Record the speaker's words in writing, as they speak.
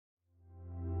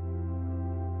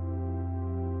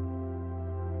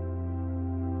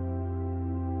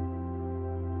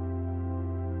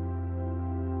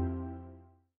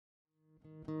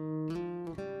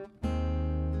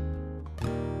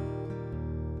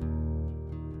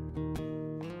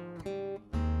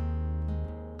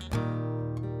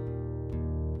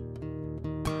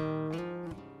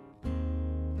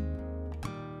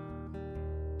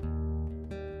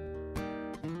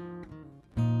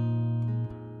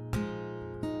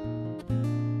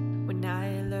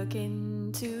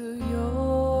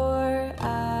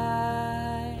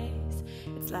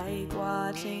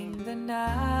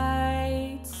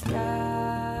night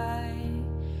sky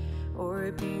or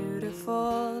a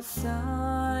beautiful sunrise.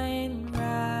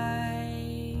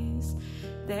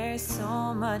 There's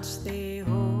so much they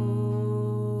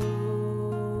hold,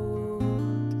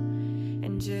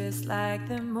 and just like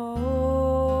the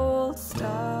old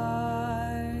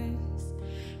stars,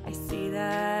 I see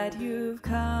that you've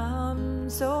come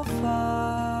so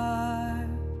far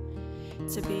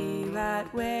to be right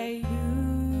where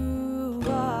you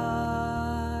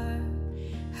are.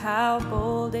 How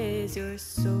bold is your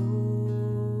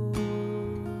soul?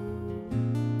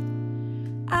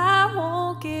 I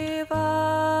won't give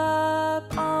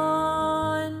up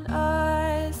on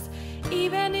us,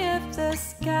 even if the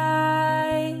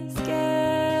skies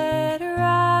get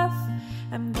rough.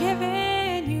 I'm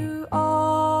giving you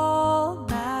all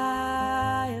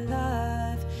my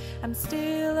love. I'm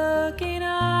still looking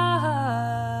up,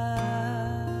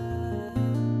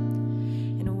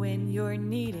 and when you're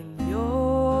needing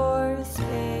your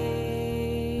space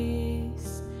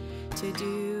to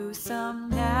do some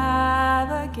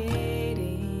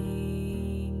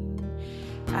navigating,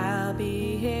 I'll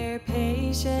be here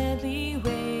patiently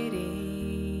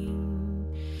waiting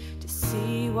to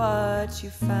see what you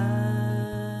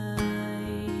find.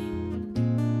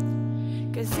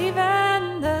 'Cause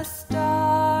even the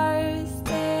stars,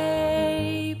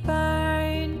 they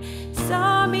burn.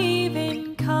 Some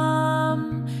even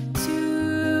come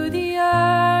to the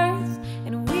earth,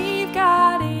 and we've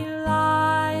got a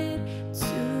lot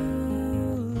to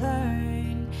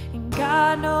learn, and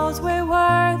God knows we're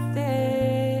worth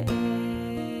it.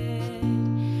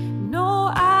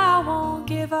 No, I won't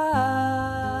give up.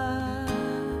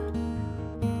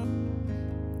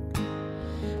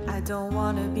 I don't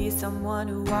want to be someone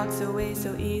who walks away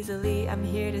so easily. I'm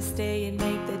here to stay and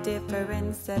make the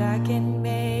difference that I can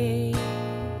make.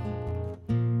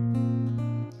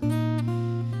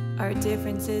 Our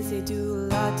differences, they do a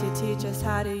lot to teach us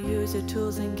how to use the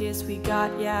tools and gifts we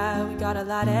got. Yeah, we got a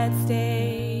lot at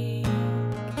stake.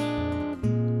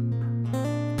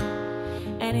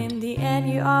 And in the end,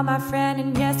 you are my friend.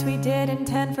 And yes, we did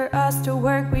intend for us to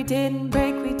work. We didn't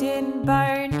break, we didn't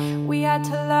burn. We had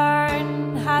to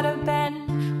learn how to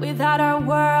bend without our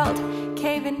world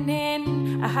caving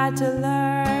in. I had to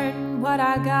learn what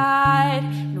I got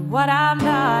and what I'm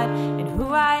not and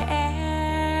who I am.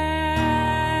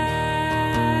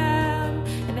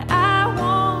 And I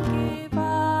won't give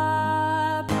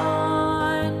up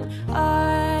on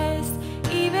us,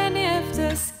 even if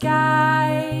the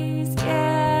skies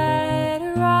get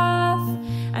rough.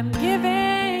 I'm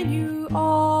giving you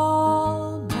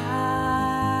all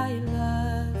my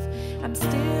love. I'm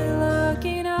still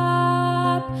looking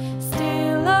up,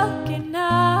 still looking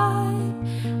up.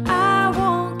 I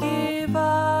won't give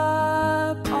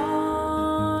up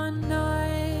on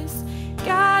us.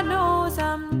 God knows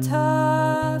I'm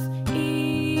tough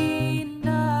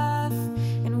enough,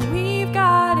 and we've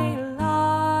got a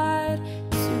lot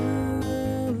to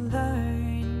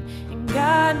learn, and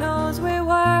God knows we're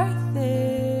worth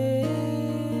it.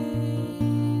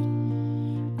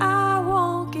 I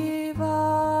won't give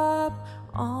up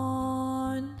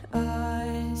on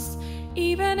us,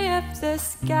 even if the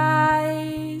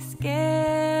skies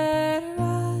get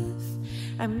rough.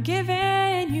 I'm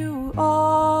giving you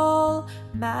all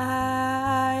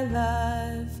my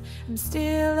love. I'm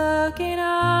still looking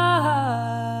up.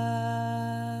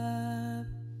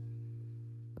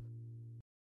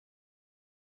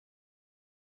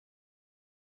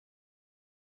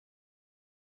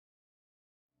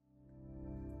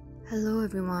 Hello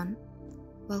everyone,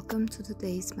 welcome to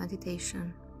today's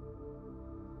meditation.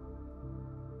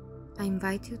 I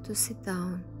invite you to sit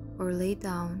down or lay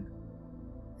down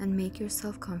and make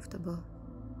yourself comfortable.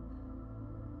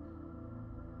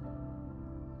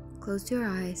 Close your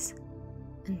eyes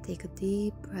and take a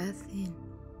deep breath in,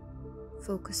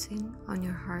 focusing on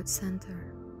your heart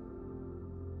center.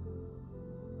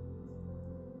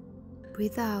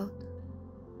 Breathe out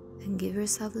and give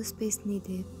yourself the space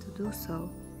needed to do so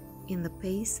in the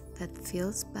pace that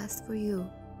feels best for you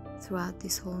throughout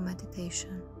this whole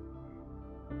meditation.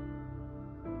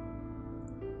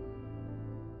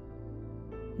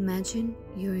 Imagine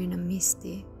you're in a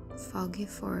misty, foggy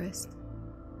forest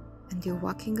and you're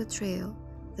walking a trail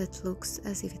that looks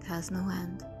as if it has no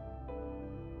end.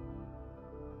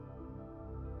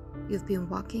 You've been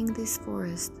walking this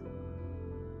forest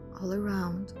all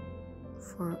around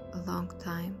for a long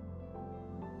time.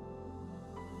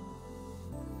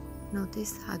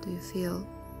 Notice, how do you feel?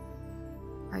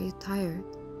 Are you tired?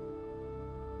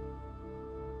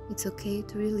 It's okay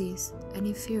to release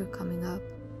any fear coming up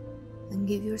and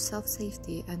give yourself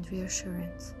safety and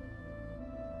reassurance.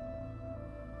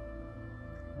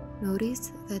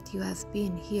 Notice that you have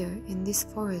been here in this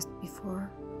forest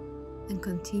before and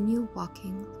continue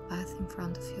walking the path in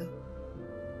front of you.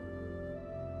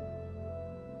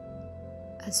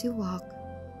 As you walk,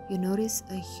 you notice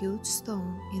a huge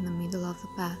stone in the middle of the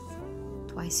path,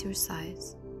 twice your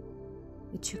size,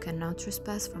 which you cannot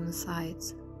trespass from the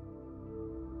sides.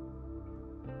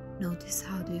 Notice,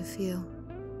 how do you feel?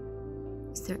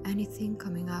 Is there anything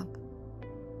coming up?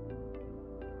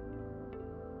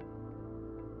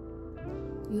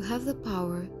 You have the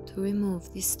power to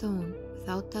remove this stone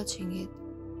without touching it.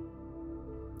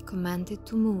 Command it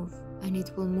to move and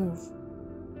it will move.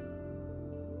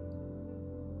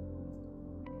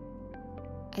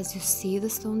 As you see the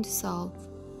stone dissolve,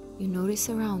 you notice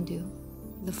around you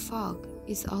the fog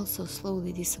is also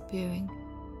slowly disappearing.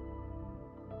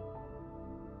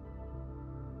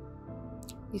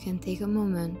 You can take a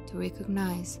moment to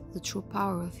recognize the true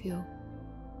power of you.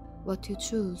 What you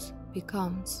choose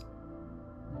becomes.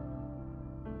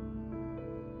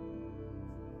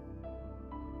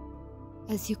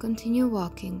 As you continue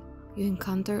walking, you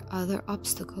encounter other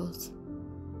obstacles,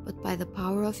 but by the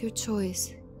power of your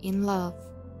choice, in love,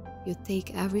 you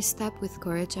take every step with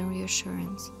courage and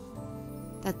reassurance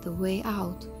that the way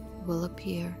out will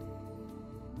appear.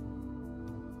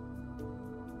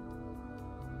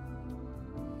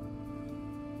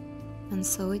 And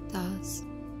so it does.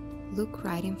 Look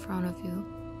right in front of you.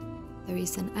 There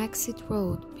is an exit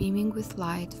road beaming with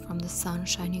light from the sun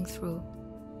shining through.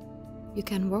 You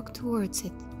can walk towards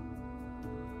it.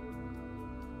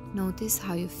 Notice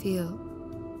how you feel.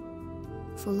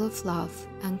 Full of love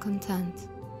and content,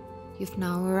 you've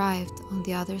now arrived on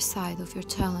the other side of your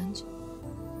challenge.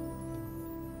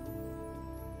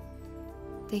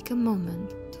 Take a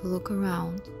moment to look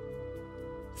around.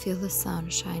 Feel the sun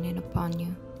shining upon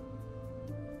you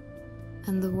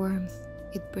and the warmth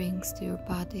it brings to your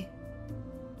body.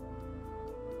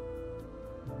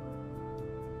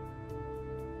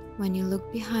 When you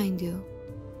look behind you,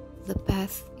 the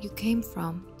path you came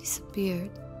from disappeared.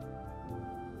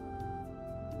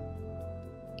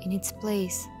 In its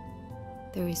place,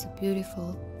 there is a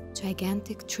beautiful,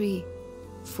 gigantic tree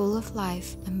full of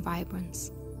life and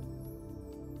vibrance.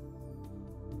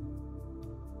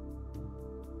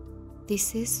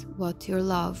 This is what your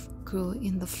love grew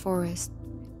in the forest.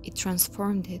 It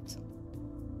transformed it.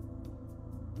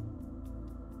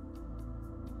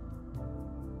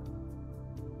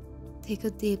 Take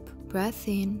a deep breath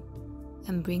in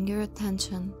and bring your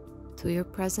attention to your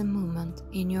present moment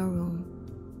in your room.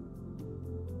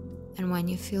 And when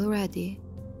you feel ready,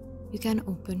 you can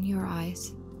open your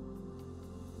eyes.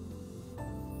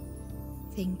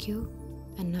 Thank you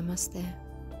and Namaste.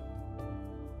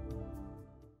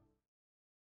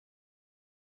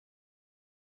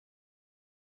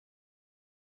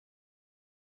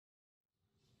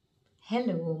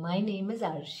 Hello, my name is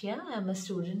Arshia. I'm a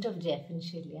student of Jeff and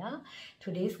Shaleia.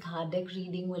 Today's card deck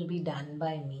reading will be done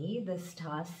by me. The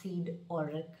Starseed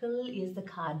Oracle is the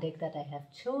card deck that I have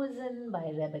chosen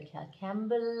by Rebecca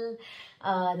Campbell.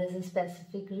 There's a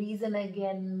specific reason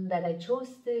again that I chose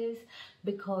this,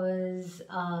 because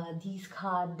these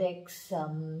card decks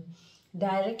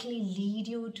directly lead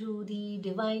you to the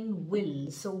divine will.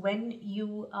 So when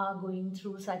you are going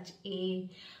through such a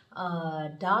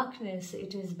darkness,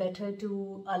 it is better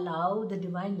to allow the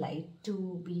divine light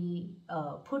to be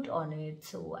put on it.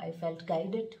 So I felt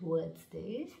guided towards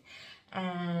this,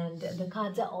 and the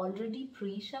cards are already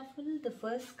pre-shuffled. The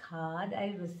first card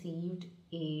I received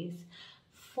is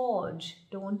Forge,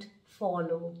 Don't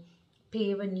Follow,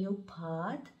 Pave a New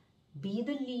Path, Be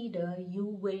the Leader You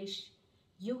Wish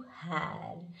You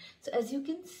Had. So as you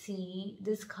can see,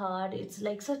 this card, it's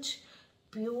like such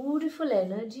beautiful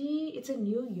energy. It's a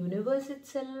new universe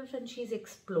itself, and she's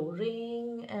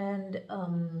exploring, and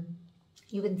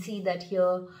you can see that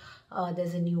here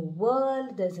there's a new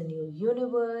world, there's a new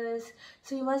universe.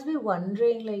 So you must be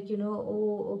wondering, like, you know,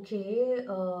 oh, okay,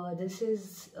 this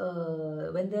is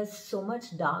when there's so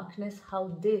much darkness,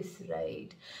 how this,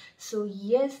 right? So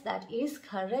yes, that is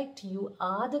correct. You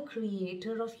are the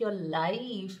creator of your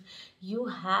life. You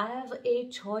have a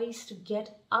choice to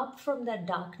get up from that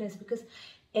darkness, because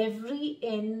every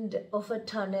end of a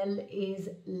tunnel is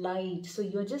light. So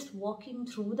you're just walking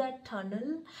through that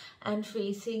tunnel and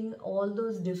facing all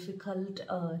those difficult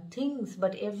things,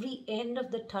 but every end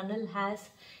of the tunnel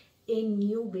has a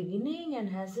new beginning and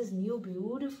has this new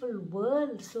beautiful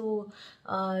world. So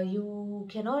you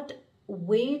cannot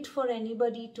wait for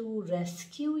anybody to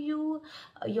rescue you,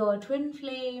 your twin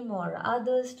flame or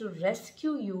others to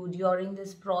rescue you during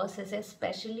this process.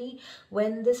 Especially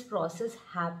when this process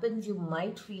happens, you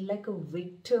might feel like a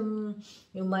victim,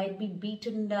 you might be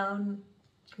beaten down,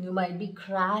 You might be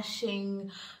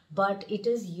crashing, but it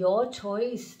is your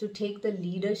choice to take the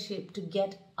leadership, to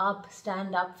get up,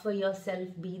 stand up for yourself,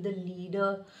 be the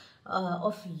leader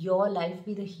of your life,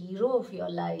 be the hero of your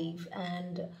life,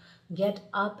 and get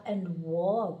up and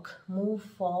walk, move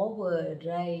forward,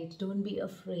 right? Don't be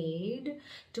afraid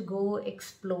to go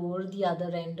explore the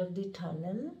other end of the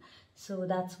tunnel. So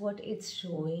that's what it's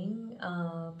showing.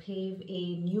 Pave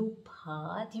a new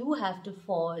path. You have to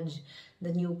forge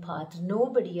the new path.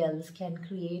 Nobody else can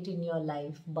create in your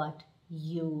life but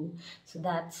you. So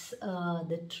that's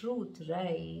the truth,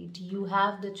 right? You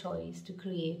have the choice to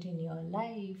create in your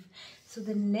life. So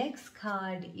the next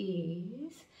card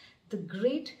is the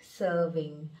Great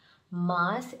Serving.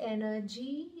 Mass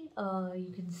energy.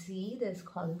 You can see there's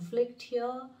conflict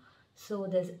here. So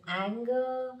there's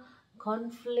anger,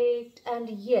 conflict, and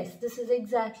yes, this is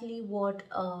exactly what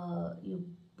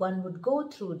one would go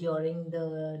through during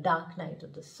the dark night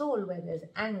of the soul, where there's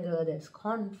anger, there's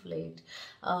conflict.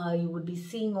 You would be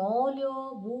seeing all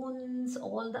your wounds,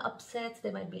 all the upsets.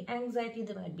 There might be anxiety,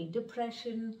 there might be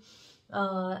depression.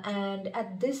 And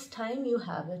at this time you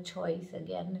have a choice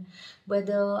again,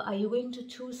 whether are you going to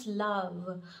choose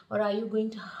love or are you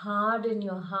going to harden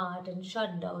your heart and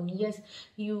shut down. Yes,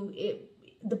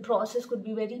 the process could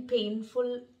be very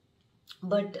painful,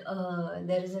 but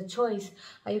there is a choice.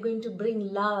 Are you going to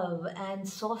bring love and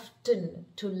soften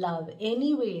to love?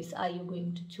 Anyways, are you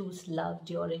going to choose love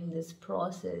during this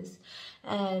process?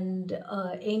 And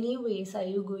anyways, are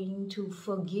you going to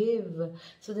forgive?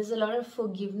 So there's a lot of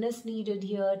forgiveness needed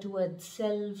here towards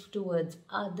self, towards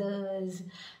others,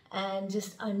 and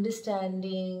just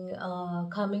understanding,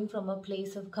 coming from a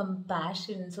place of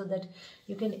compassion so that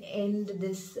you can end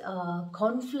this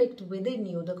conflict within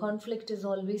you. The conflict is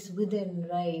always within,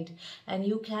 right? And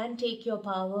you can take your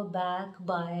power back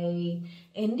by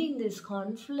ending this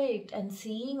conflict and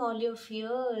seeing all your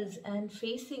fears and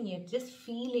facing it. Just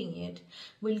feeling it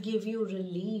will give you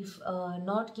relief,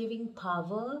 not giving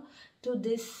power to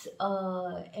this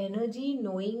energy,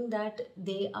 knowing that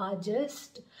they are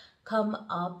just come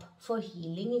up for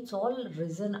healing. It's all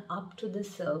risen up to the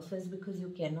surface because you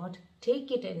cannot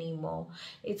take it anymore.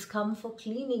 It's come for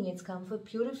cleaning, it's come for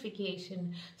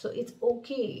purification. So it's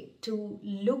okay to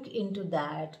look into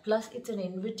that. Plus it's an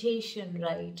invitation,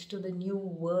 right, to the new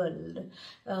world.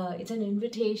 It's an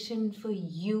invitation for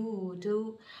you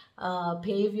to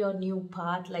pave your new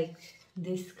path, like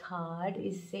this card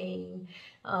is saying.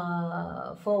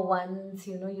 For once,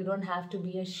 you don't have to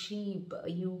be a sheep.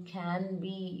 You can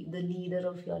be the leader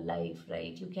of your life,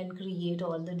 right? You can create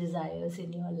all the desires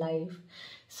in your life.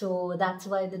 So that's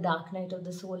why the dark night of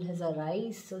the soul has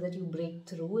arisen, so that you break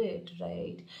through it,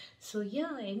 right? So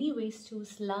yeah, anyways,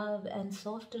 choose love and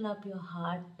soften up your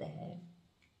heart there.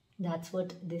 That's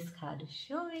what this card is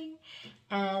showing.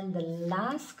 And the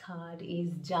last card is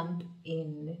Jump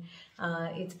In.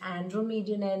 It's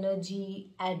Andromedian energy,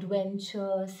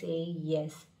 adventure, say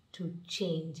yes to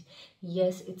change.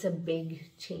 Yes, it's a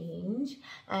big change.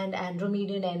 And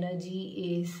Andromedian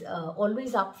energy is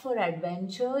always up for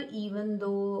adventure, even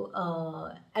though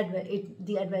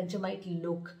the adventure might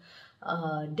look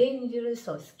dangerous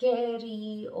or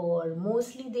scary, or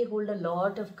mostly they hold a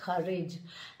lot of courage.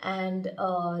 And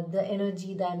the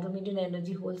Andromedian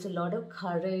energy holds a lot of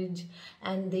courage,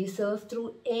 and they surf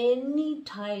through any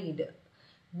tide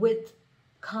with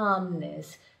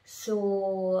calmness.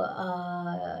 So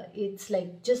it's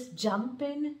like, just jump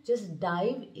in, just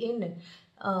dive in,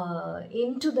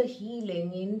 into the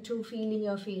healing, into feeling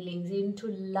your feelings, into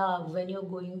love when you're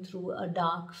going through a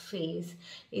dark phase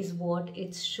is what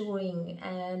it's showing.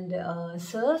 And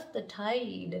surf the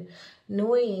tide,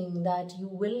 knowing that you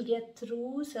will get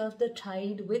through. Surf the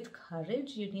tide with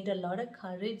courage. You need a lot of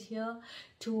courage here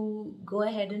to go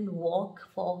ahead and walk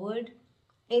forward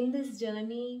in this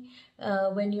journey,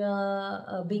 when you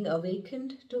are being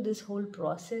awakened to this whole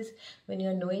process, when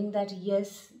you're knowing that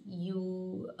yes,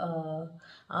 you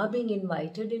are being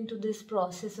invited into this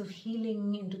process of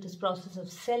healing, into this process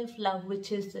of self-love,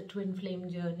 which is the twin flame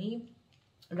journey,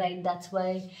 right? That's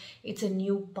why it's a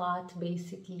new path,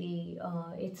 basically.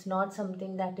 It's not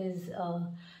something that is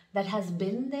that has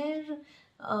been there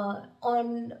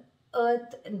on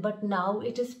earth, but now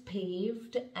it is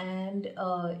paved and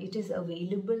it is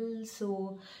available,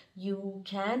 so you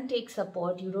can take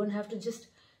support. You don't have to just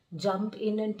jump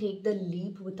in and take the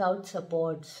leap without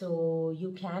support. So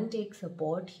you can take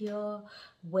support here,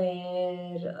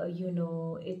 where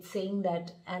it's saying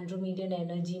that Andromedan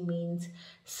energy means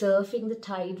surfing the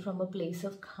tide from a place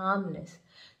of calmness.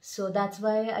 So that's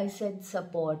why I said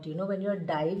support. When you're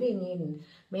diving in,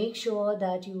 make sure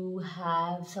that you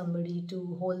have somebody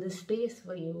to hold the space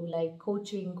for you, like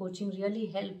coaching. Coaching really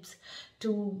helps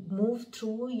to move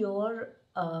through your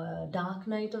dark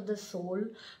night of the soul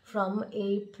from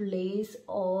a place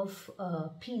of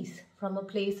peace, from a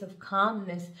place of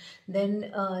calmness.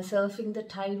 Then surfing the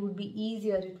tide would be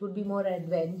easier. It would be more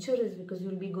adventurous, because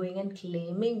you'll be going and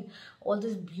claiming all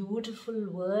this beautiful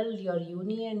world, your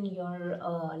union, your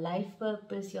life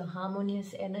purpose, your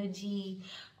harmonious energy,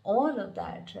 all of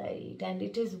that, right? And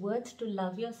it is worth to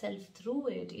love yourself through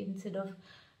it, instead of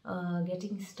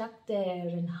getting stuck there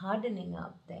and hardening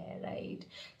up there, right?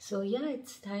 So yeah,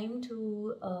 it's time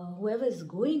to whoever's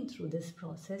going through this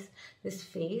process, this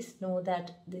phase, know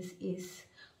that this is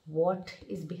what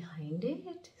is behind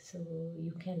it, so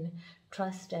you can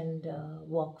trust and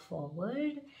walk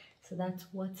forward. So that's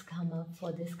what's come up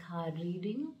for this card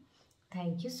reading.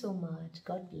 Thank you so much.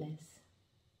 God bless.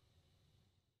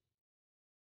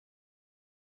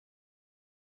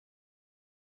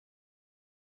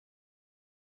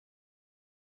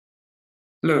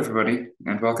 Hello, everybody,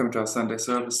 and welcome to our Sunday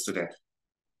service today.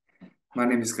 My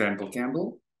name is Granville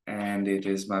Campbell, and it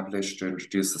is my pleasure to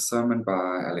introduce the sermon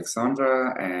by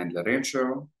Alexandra and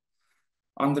Lorenzo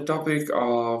on the topic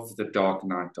of the dark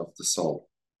night of the soul.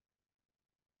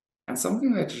 And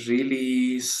something that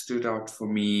really stood out for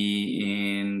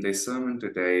me in the sermon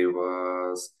today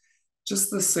was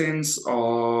just the sense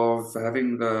of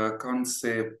having the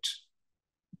concept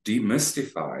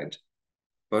demystified,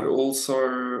 but also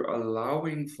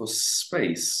allowing for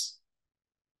space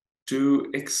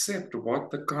to accept what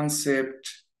the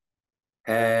concept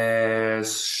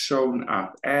has shown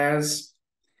up as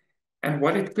and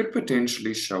what it could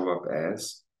potentially show up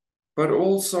as, but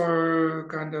also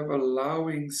kind of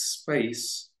allowing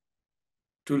space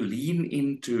to lean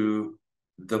into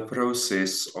the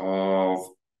process of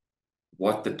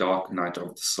what the dark night of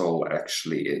the soul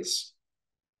actually is.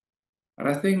 And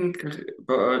I think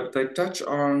they touch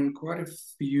on quite a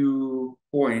few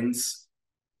points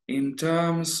in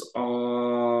terms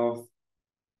of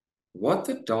what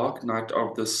the dark night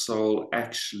of the soul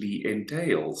actually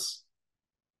entails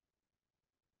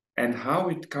and how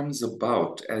it comes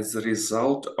about as a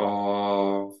result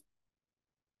of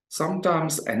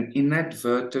sometimes an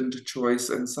inadvertent choice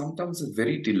and sometimes a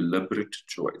very deliberate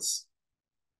choice.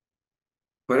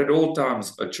 But at all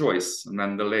times, a choice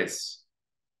nonetheless.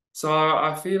 So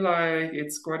I feel like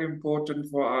it's quite important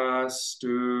for us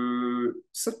to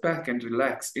sit back and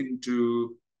relax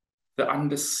into the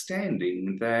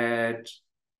understanding that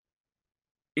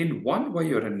in one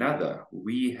way or another,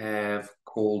 we have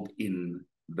called in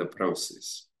the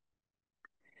process.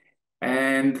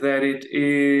 And that it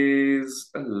is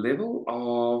a level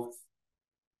of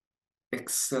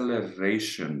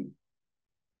acceleration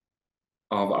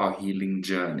of our healing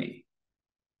journey.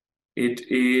 It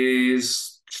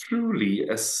is truly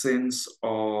a sense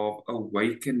of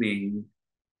awakening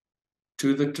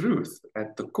to the truth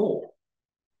at the core.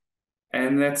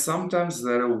 And that sometimes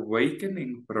that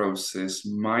awakening process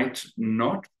might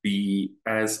not be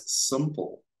as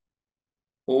simple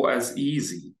or as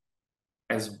easy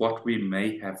as what we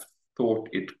may have thought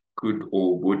it could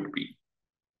or would be.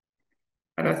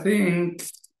 And I think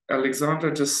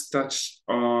Alexandra just touched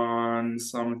on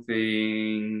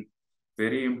something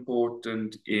very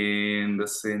important in the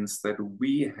sense that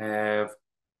we have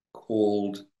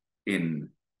called in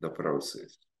the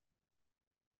process.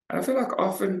 I feel like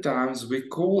oftentimes we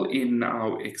call in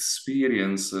our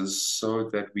experiences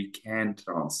so that we can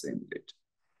transcend it.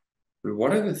 But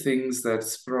one of the things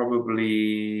that's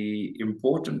probably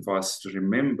important for us to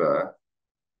remember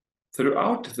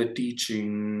throughout the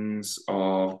teachings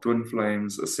of Twin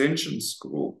Flames Ascension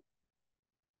School,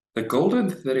 the golden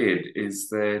thread is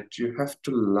that you have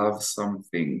to love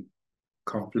something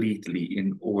completely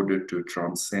in order to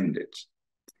transcend it.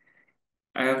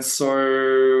 And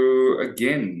so,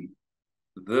 again,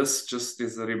 this just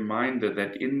is a reminder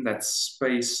that in that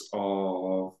space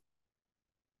of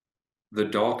the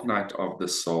dark night of the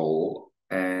soul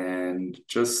and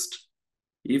just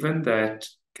even that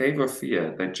cave of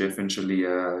fear that Jeff and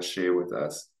Shaleia share with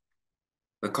us,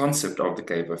 the concept of the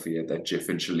cave of fear that Jeff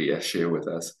and Shaleia share with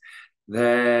us,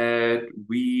 that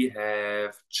we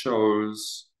have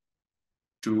chose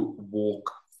to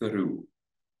walk through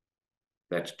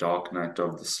that dark night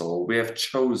of the soul. We have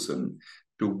chosen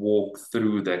to walk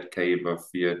through that cave of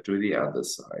fear to the other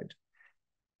side.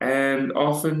 And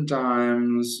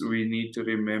oftentimes we need to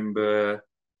remember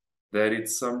that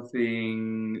it's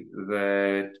something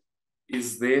that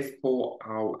is there for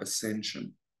our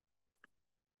ascension.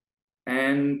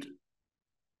 And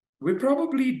we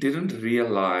probably didn't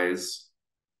realize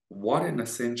what an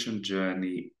ascension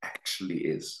journey actually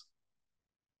is.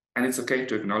 And it's okay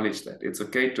to acknowledge that. It's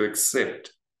okay to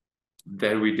accept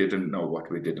that we didn't know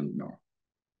what we didn't know.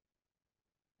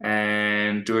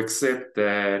 And to accept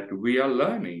that we are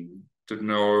learning to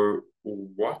know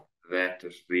what that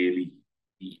really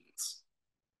means.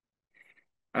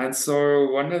 And so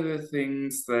one of the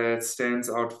things that stands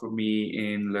out for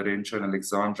me in Laurentia and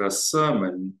Alexandra's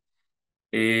sermon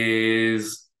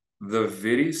is the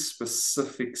very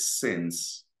specific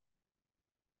sense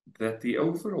that the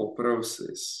overall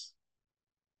process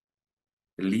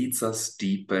leads us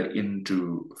deeper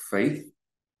into faith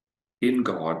in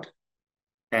God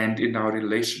and in our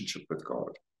relationship with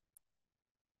God.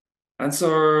 And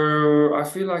so I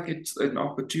feel like it's an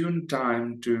opportune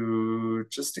time to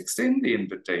just extend the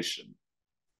invitation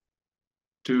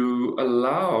to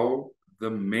allow the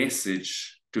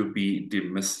message to be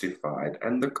demystified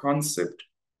and the concept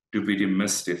to be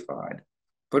demystified,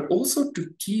 but also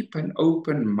to keep an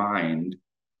open mind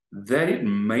that it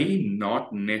may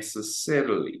not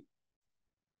necessarily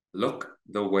look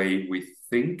the way we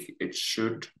think it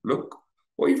should look,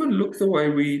 or even look the way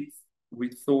we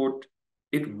thought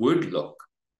it would look.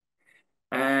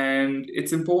 And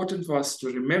it's important for us to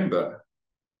remember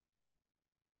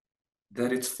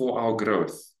that it's for our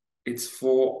growth. It's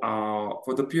for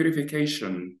the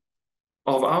purification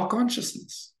of our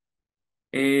consciousness.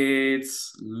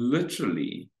 It's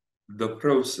literally the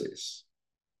process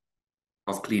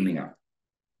of cleaning up.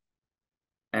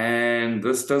 And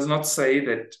this does not say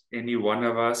that any one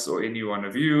of us or any one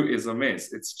of you is a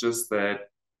mess. It's just that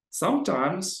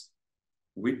sometimes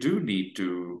we do need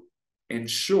to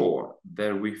ensure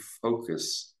that we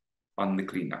focus on the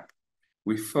cleanup.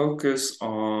 We focus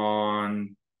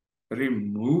on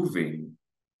removing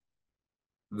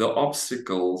the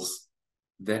obstacles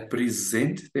that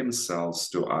present themselves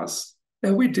to us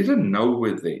that we didn't know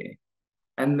were there,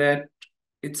 and that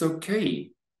it's okay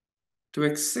to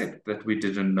accept that we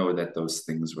didn't know that those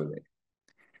things were there.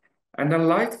 And I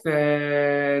like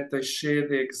that they share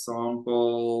the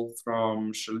example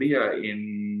from Shaleia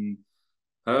in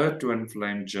her twin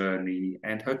flame journey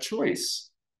and her choice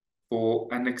for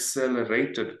an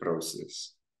accelerated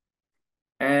process.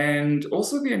 And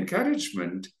also the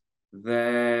encouragement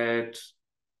that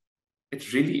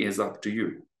it really is up to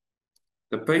you.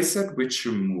 The pace at which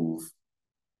you move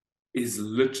is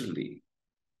literally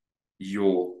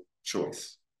your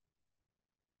choice.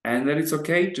 And that it's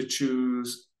okay to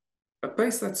choose a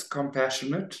pace that's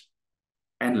compassionate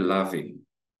and loving.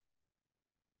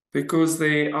 Because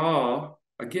there are,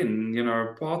 again,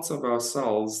 parts of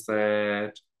ourselves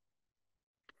that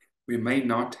we may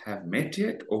not have met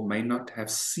yet, or may not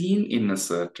have seen in a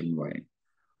certain way,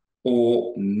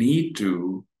 or need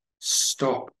to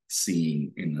stop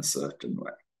seeing in a certain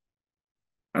way.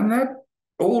 And that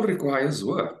all requires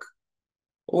work.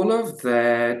 All of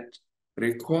that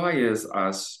requires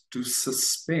us to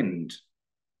suspend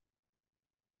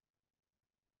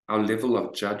our level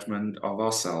of judgment of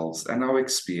ourselves and our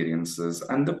experiences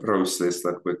and the process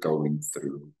that we're going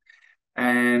through,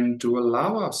 and to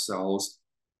allow ourselves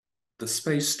the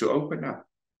space to open up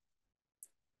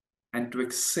and to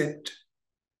accept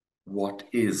what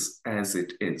is as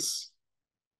it is.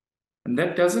 And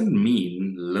that doesn't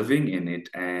mean living in it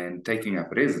and taking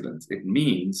up residence. It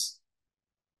means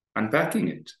unpacking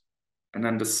it and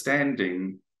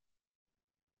understanding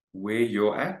where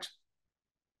you're at,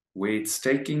 where it's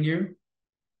taking you,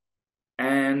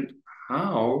 and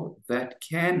how that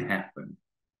can happen.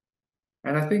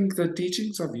 And I think the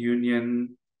teachings of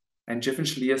Union and Jeff and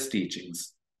Shaleia's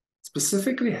teachings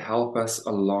specifically help us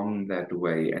along that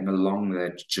way and along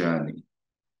that journey.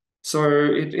 So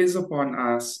it is upon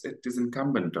us, it is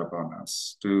incumbent upon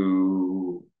us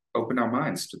to open our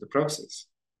minds to the process.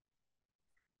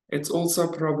 It's also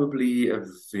probably a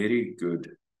very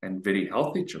good and very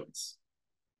healthy choice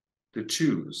to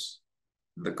choose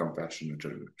the compassionate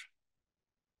route,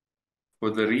 for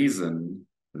the reason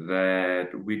that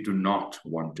we do not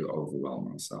want to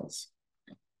overwhelm ourselves.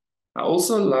 I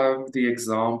also love the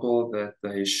example that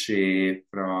they share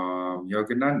from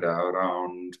Yogananda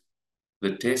around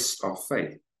the test of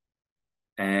faith,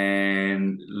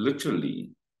 and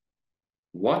literally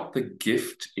what the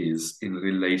gift is in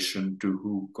relation to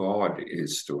who God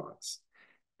is to us,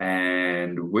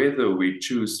 and whether we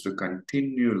choose to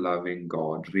continue loving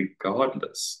God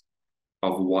regardless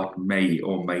of what may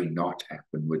or may not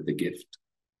happen with the gift.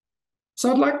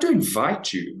 So I'd like to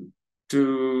invite you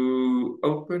to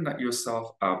open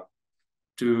yourself up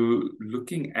to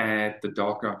looking at the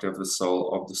dark night of the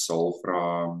soul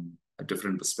from a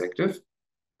different perspective,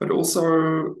 but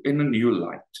also in a new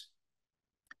light.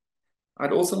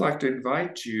 I'd also like to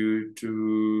invite you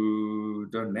to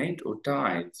donate or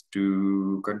tithe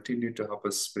to continue to help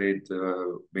us spread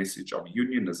the message of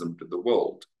unionism to the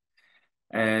world,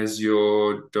 as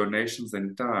your donations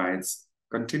and tithes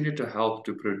continue to help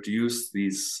to produce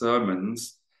these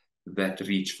sermons that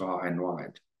reach far and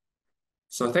wide.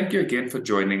 So thank you again for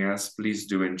joining us. Please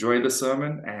do enjoy the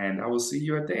sermon, and I will see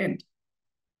you at the end.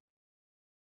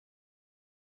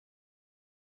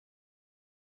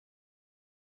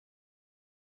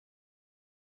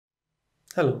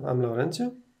 Hello, I'm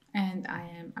Lorenzo. And I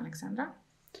am Alexandra.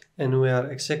 And we are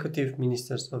Executive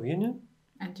Ministers of Union.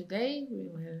 And today we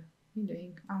will be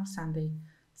doing our Sunday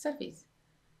service.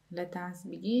 Let us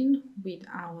begin with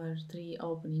our 3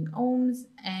 opening Oms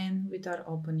and with our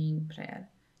opening prayer.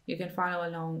 You can follow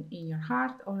along in your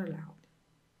heart or aloud.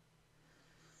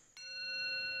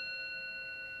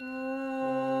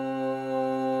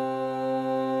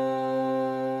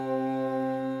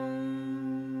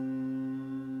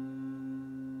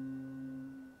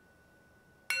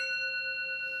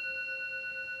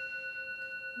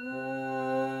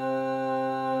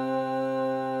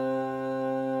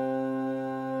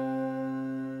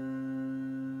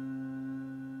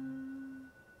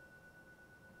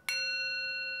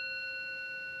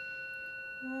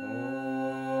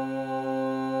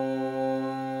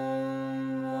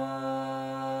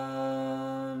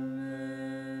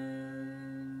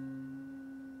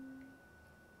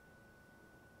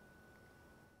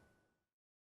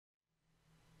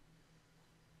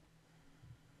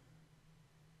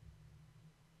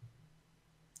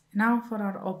 Now for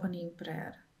our opening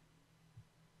prayer.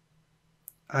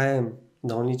 I am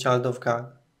the only child of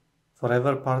God,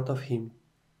 forever part of Him.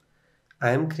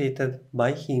 I am created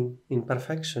by Him in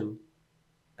perfection,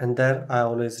 and there I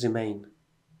always remain.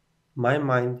 My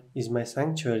mind is my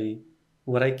sanctuary,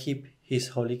 where I keep His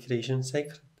holy creation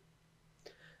sacred.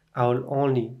 I will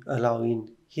only allow in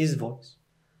His voice.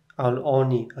 I will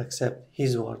only accept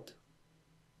His word.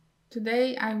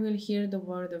 Today I will hear the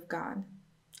word of God.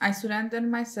 I surrender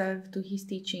myself to His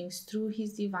teachings through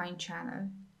His divine channel.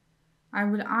 I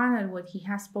will honor what He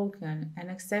has spoken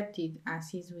and accept it as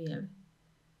His will.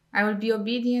 I will be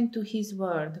obedient to His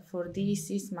word, for this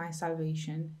is my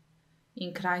salvation.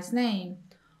 In Christ's name,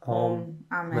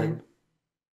 Amen.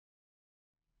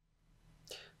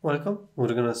 Welcome. We're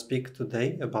going to speak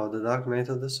today about the dark night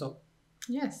of the soul.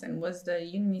 Yes, and what's the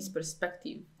unionist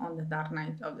perspective on the dark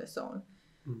night of the soul?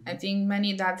 I think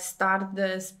many that start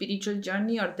the spiritual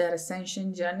journey or their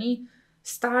ascension journey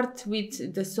start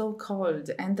with the so-called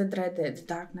and the dreaded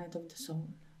dark night of the soul.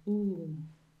 Ooh,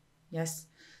 yes.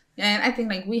 And I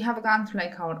think we have gone through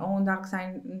our own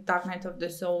dark night of the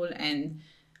soul, and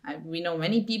we know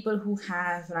many people who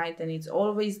have, right? And it's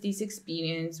always this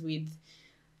experience with,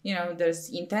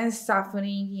 there's intense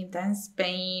suffering, intense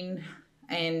pain,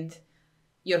 and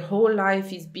your whole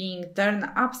life is being turned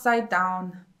upside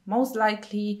down. Most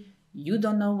likely, you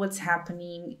don't know what's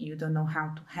happening, you don't know how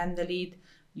to handle it,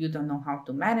 you don't know how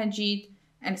to manage it,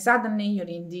 and suddenly you're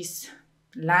in this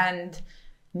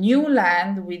new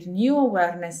land with new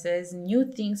awarenesses,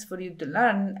 new things for you to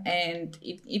learn, and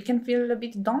it can feel a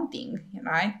bit daunting,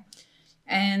 right?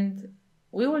 And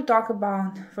we will talk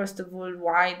about, first of all,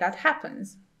 why that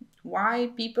happens.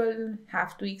 Why people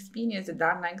have to experience the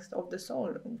dark night of the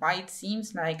soul. Why it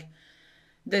seems like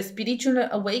the spiritual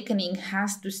awakening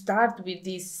has to start with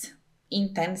this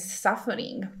intense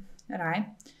suffering, right?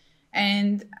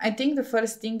 And I think the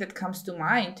first thing that comes to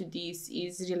mind to this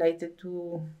is related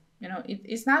to,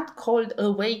 it's not called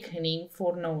awakening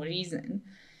for no reason.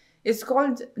 It's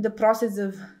called the process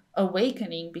of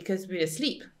awakening because we're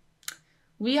asleep.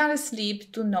 We are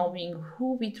asleep to knowing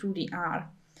who we truly are.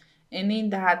 And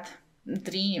in that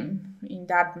dream, in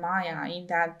that Maya, in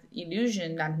that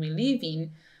illusion that we live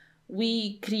in,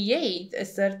 we create a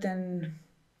certain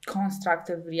construct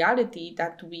of reality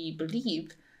that we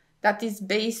believe that is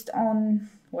based on,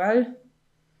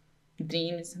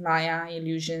 dreams, Maya,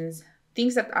 illusions,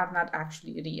 things that are not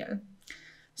actually real.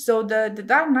 So the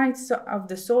dark night of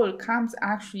the soul comes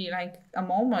actually like a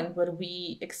moment where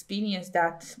we experience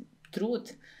that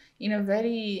truth in a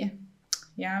very,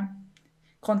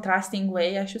 contrasting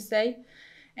way, I should say.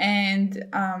 And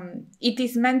it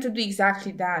is meant to do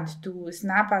exactly that, to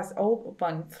snap us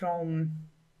open from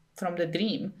the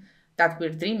dream that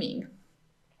we're dreaming,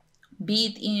 be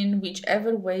it in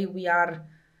whichever way we are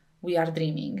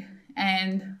dreaming.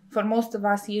 And for most of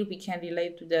us here, we can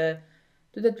relate to the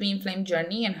to the twin flame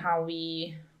journey and how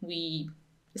we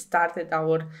started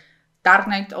our dark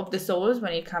night of the souls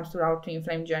when it comes to our twin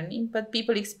flame journey. But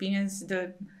people experience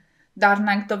the dark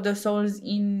night of the souls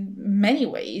in many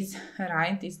ways,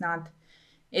 right?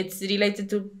 It's related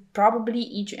to probably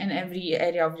each and every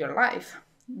area of your life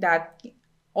that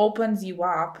opens you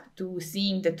up to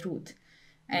seeing the truth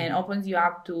and opens you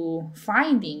up to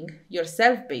finding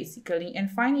yourself, basically,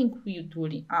 and finding who you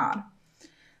truly are.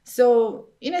 So,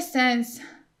 in a sense,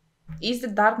 is the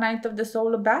dark night of the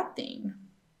soul a bad thing?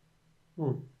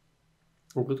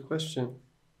 A good question.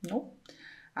 No,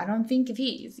 I don't think it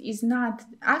is. It's not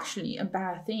actually a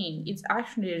bad thing. It's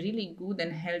actually a really good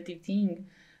and healthy thing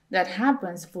that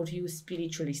happens for you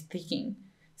spiritually speaking.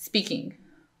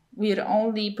 We're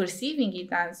only perceiving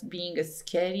it as being a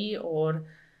scary or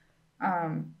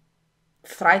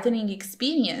frightening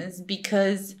experience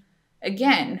because,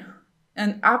 again,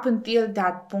 and up until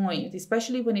that point,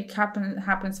 especially when it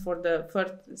happens for the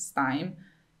first time,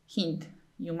 hint,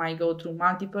 you might go through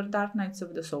multiple dark nights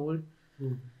of the soul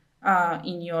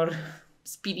in your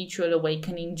spiritual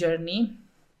awakening journey.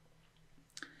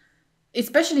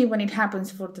 Especially when it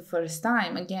happens for the first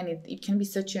time, again, it can be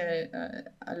such a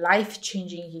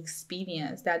life-changing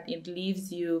experience that it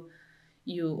leaves you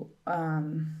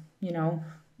kind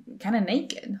of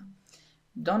naked.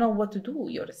 Don't know what to do.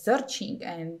 You're searching,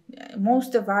 and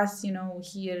most of us,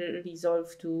 here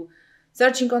resolve to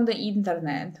searching on the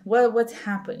internet. Well, what's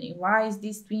happening? Why is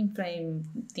this twin flame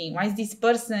thing? Why is this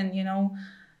person,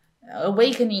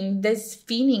 awakening these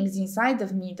feelings inside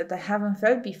of me that I haven't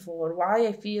felt before? Why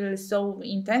I feel so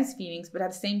intense feelings, but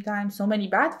at the same time, so many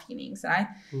bad feelings, right?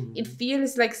 It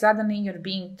feels like suddenly you're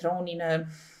being thrown in a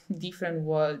different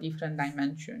world, different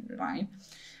dimension, right?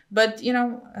 But,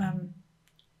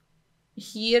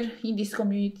 here in this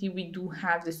community, we do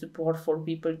have the support for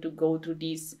people to go through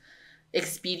these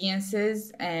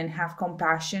experiences and have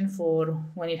compassion for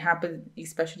when it happens,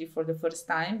 especially for the first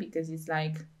time, because it's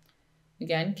like,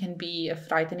 again, can be a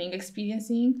frightening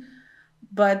experiencing.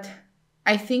 But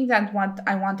I think that what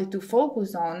I wanted to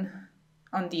focus on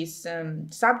this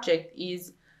subject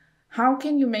is how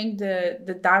can you make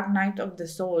the dark night of the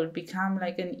soul become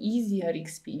like an easier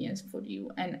experience for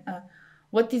you, and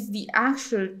what is the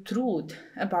actual truth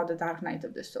about the dark night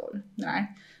of the soul, right?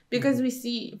 Because we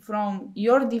see from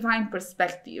your divine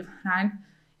perspective, right,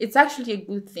 it's actually a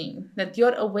good thing that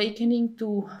you're awakening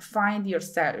to find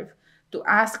yourself, to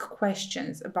ask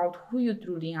questions about who you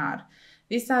truly are.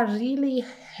 These are really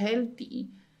healthy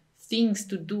things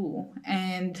to do,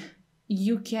 and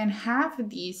you can have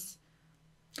this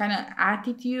kind of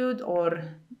attitude or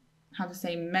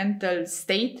mental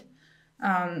state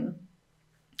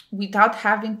without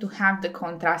having to have the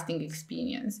contrasting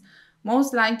experience.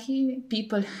 Most likely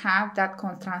people have that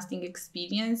contrasting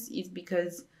experience is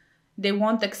because they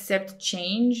won't accept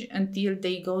change until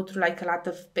they go through like a lot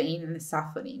of pain and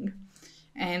suffering.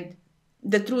 And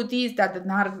the truth is that the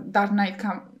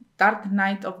dark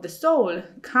night of the soul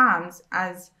comes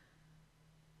as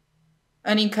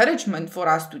an encouragement for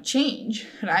us to change,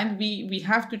 right? We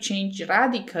have to change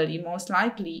radically, most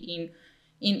likely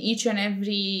in each and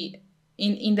every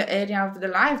in the area of the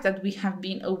life that we have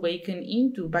been awakened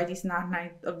into by this dark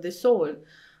night of the soul.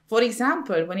 For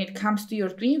example, when it comes to your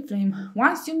twin flame,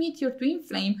 once you meet your twin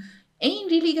flame, ain't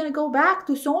really gonna go back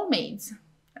to soulmates.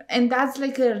 And that's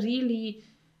like a really,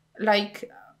 like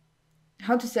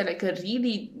a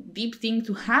really deep thing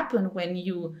to happen when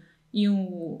you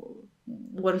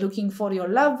were looking for your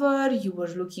lover, you were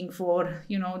looking for,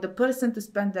 the person to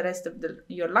spend the rest of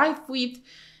your life with,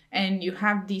 and you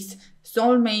have this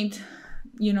soulmate,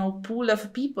 pool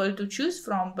of people to choose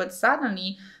from, but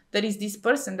suddenly there is this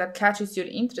person that catches your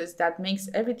interest that makes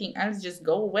everything else just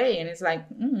go away, and it's like,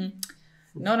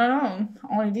 no,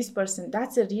 only this person.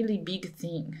 That's a really big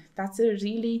thing. That's a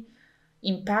really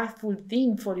impactful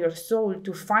thing for your soul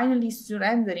to finally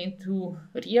surrender into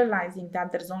realizing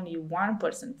that there's only one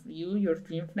person for you, your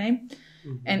twin flame,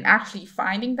 and actually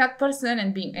finding that person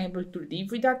and being able to live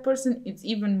with that person. It's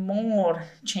even more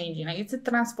changing. Like, it's a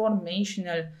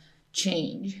transformational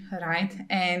change, right?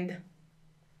 And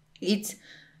it's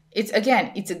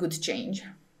a good change,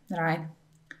 right?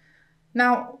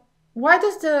 Now, why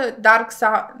does the dark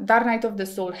night of the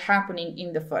soul happening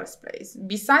in the first place?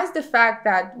 Besides the fact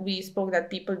that we spoke that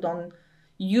people don't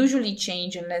usually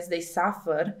change unless they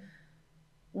suffer,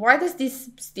 why does this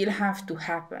still have to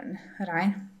happen,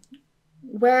 right?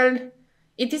 Well,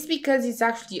 it is because it's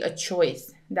actually a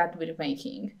choice that we're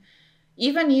making.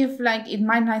 Even if it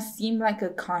might not seem like a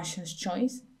conscious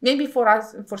choice, maybe for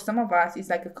some of us, it's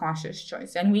like a conscious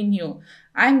choice. And we knew,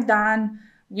 I'm done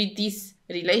with these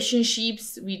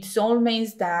relationships, with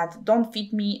soulmates that don't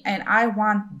fit me, and I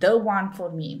want the one for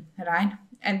me, right?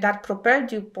 And that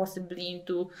propelled you possibly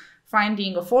into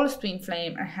finding a false twin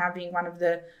flame and having one of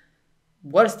the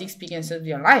worst experiences of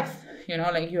your life. You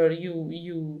know, like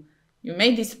you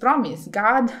made this promise,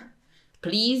 God,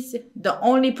 please, the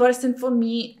only person for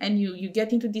me, and you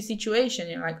get into this situation,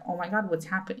 you're like, oh my God, what's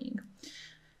happening?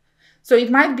 So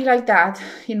it might be like that.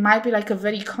 It might be like a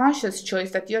very conscious choice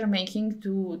that you're making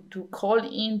to call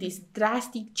in this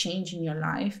drastic change in your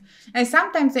life. And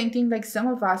sometimes I think like some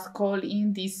of us call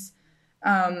in these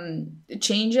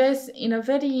changes in a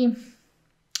very,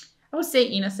 I would say,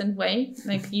 innocent way.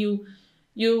 Like you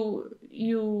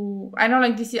I know,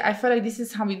 like this is, I felt like this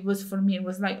is how it was for me. It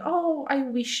was like, oh, I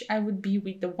wish I would be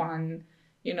with the one,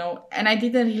 you know, and I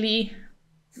didn't really,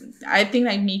 I think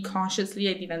like me consciously,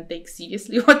 I didn't take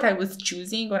seriously what I was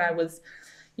choosing or I was,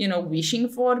 you know, wishing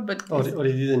for. But or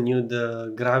you didn't knew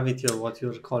the gravity of what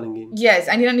you're calling in. Yes,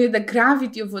 I didn't know the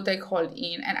gravity of what I called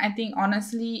in. And I think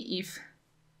honestly,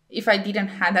 if I didn't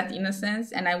have that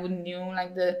innocence and I would knew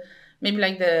like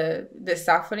the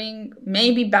suffering,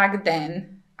 maybe back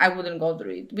then I wouldn't go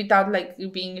through it without like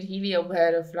being really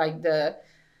aware of like the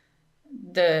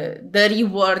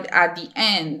reward at the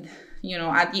end, you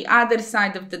know, at the other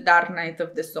side of the dark night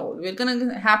of the soul. We're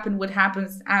gonna happen what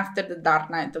happens after the dark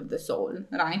night of the soul,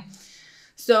 right?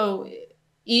 So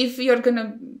if you're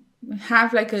gonna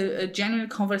have like a genuine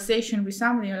conversation with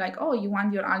somebody, you're like, oh, you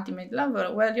want your ultimate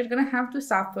lover, well, you're gonna have to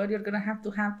suffer, you're gonna have to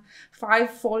have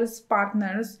 5 false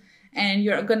partners, and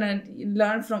you're gonna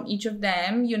learn from each of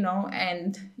them, you know,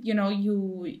 and you know,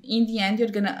 you in the end you're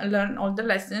gonna learn all the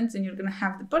lessons, and you're gonna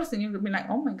have the person, you're gonna be like,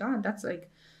 oh my God, that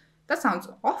sounds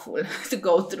awful to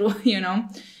go through, you know,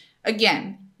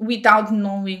 again, without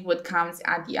knowing what comes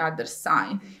at the other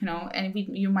side, you know, and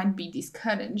you might be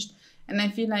discouraged. And I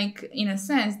feel like, in a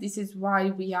sense, this is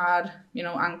why we are, you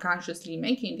know, unconsciously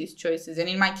making these choices. And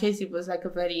in my case, it was like a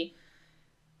very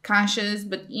conscious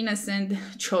but innocent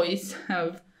choice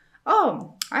of,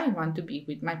 oh, I want to be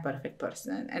with my perfect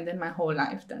person. And then my whole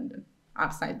life turned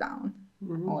upside down,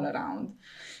 all around,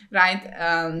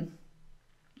 right?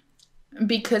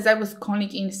 Because I was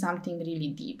calling in something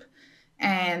really deep.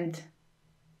 And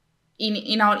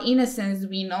in our innocence,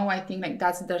 we know, I think, like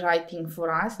that's the right thing for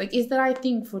us. Like, it's the right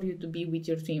thing for you to be with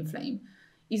your twin flame.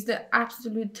 It's the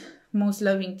absolute most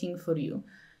loving thing for you.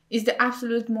 It's the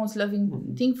absolute most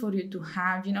loving thing for you to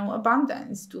have, you know,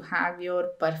 abundance, to have your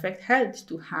perfect health,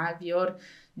 to have your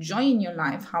joy in your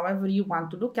life, however you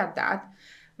want to look at that,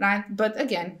 right? But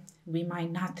again, we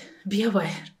might not be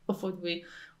aware of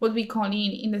what we call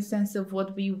in the sense of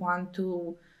what we want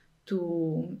to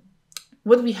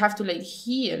what we have to like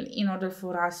heal in order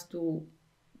for us to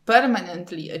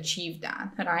permanently achieve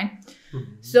that, right?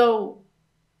 So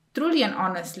truly and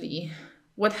honestly,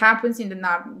 what happens in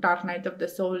the dark night of the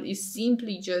soul is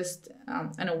simply just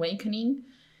an awakening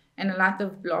and a lot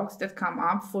of blocks that come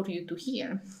up for you to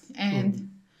heal. And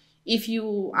if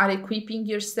you are equipping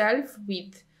yourself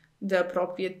with the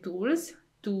appropriate tools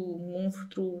to move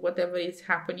through whatever is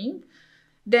happening,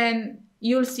 then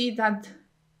you'll see that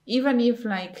even if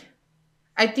like,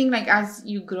 I think like as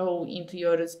you grow into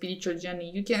your spiritual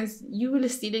journey, you will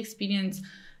still experience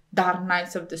dark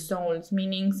nights of the souls,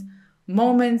 meaning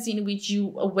moments in which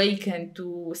you awaken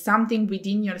to something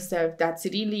within yourself that's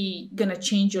really gonna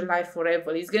change your life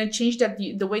forever. It's gonna change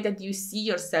the way that you see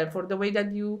yourself, or the way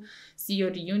that you see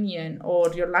your union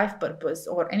or your life purpose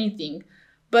or anything.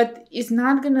 But it's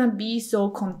not gonna be so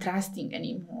contrasting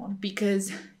anymore,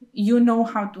 because you know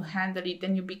how to handle it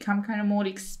and you become kind of more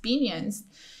experienced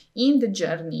in the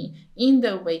journey, in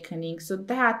the awakening, so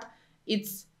that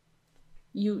it's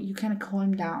you kind of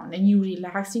calm down and you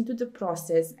relax into the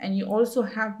process, and you also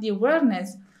have the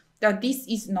awareness that this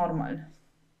is normal.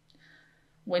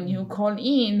 When you call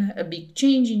in a big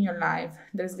change in your life,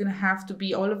 there's going to have to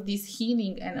be all of this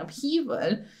healing and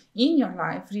upheaval in your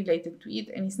life related to it.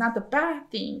 And it's not a bad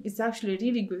thing. It's actually a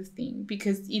really good thing,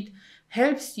 because it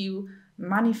helps you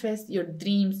manifest your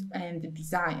dreams and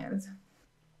desires.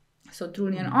 So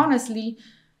truly and honestly,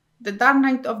 the dark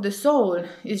night of the soul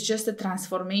is just a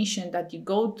transformation that you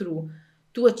go through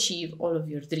to achieve all of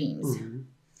your dreams.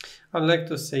 I'd like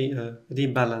to say a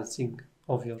rebalancing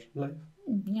of your life.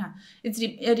 Yeah, it's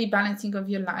a rebalancing of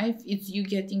your life. It's you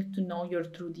getting to know your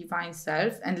true divine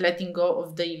self and letting go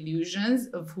of the illusions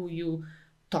of who you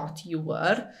thought you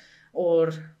were,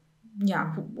 or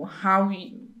how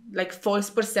like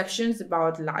false perceptions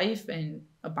about life and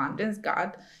abundance,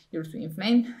 God, your twin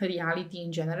flame, reality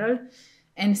in general,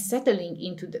 and settling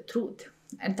into the truth.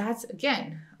 And that's,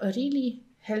 again, a really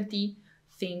healthy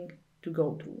thing to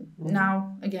go through.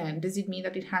 Now, again, does it mean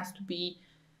that it has to be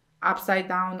upside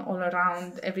down all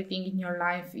around, everything in your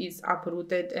life is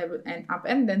uprooted and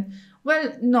upended?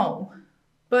 Well, no.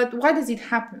 But why does it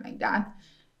happen like that?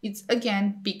 It's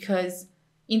again because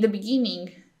in the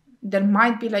beginning there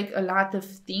might be like a lot of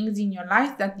things in your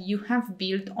life that you have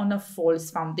built on a false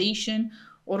foundation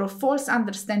or a false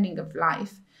understanding of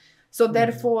life. So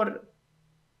therefore,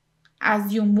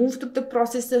 as you move through the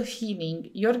process of healing,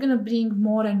 you're going to bring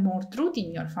more and more truth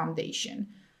in your foundation.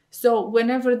 So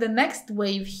whenever the next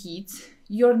wave hits,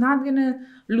 you're not going to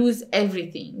lose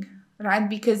everything, right?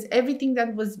 Because everything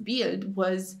that was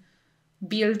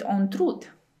built on truth,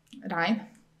 right?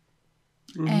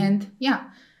 And yeah,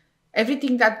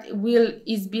 everything that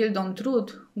is built on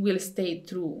truth will stay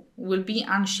true, will be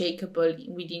unshakable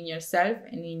within yourself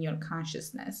and in your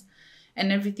consciousness.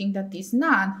 And everything that is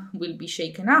not will be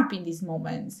shaken up in these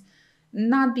moments,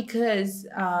 not because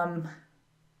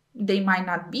they might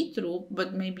not be true,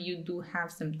 but maybe you do have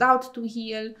some doubt to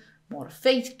heal, more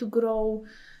faith to grow,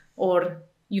 or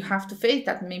you have to face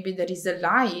that maybe there is a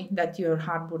lie that you're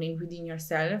harboring within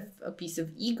yourself, a piece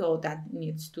of ego that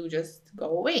needs to just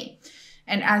go away.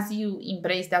 And as you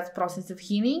embrace that process of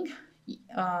healing,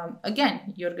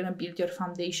 again, you're going to build your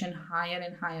foundation higher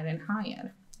and higher and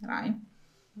higher, right?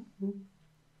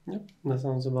 Yep, that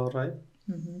sounds about right.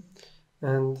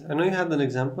 And I know you had an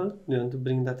example. Do you want to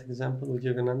bring that example with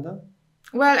Yogananda?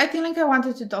 Well, I think I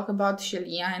wanted to talk about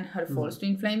Shaleia and her false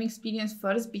twin flame experience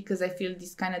first, because I feel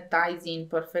this kind of ties in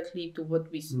perfectly to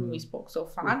what we spoke so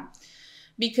far.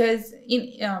 Because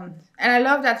and I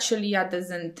love that Shaleia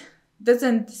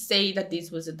doesn't say that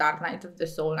this was a dark night of the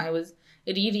soul. I was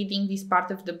rereading this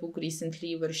part of the book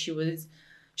recently where she was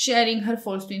sharing her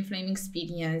false twin flame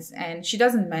experience, and she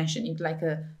doesn't mention it like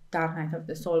a dark night of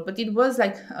the soul, but it was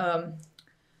like a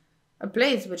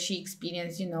place where she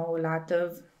experienced, a lot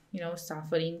of,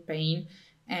 suffering, pain,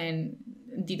 and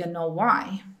didn't know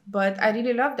why. But I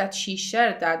really love that she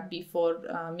shared that before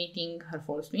meeting her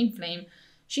false twin flame.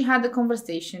 She had a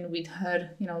conversation with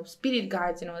her, spirit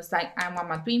guides, it's like, I'm on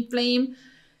my twin flame,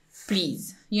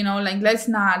 please, let's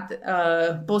not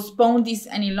postpone this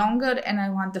any longer, and I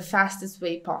want the fastest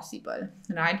way possible,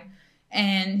 right?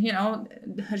 And,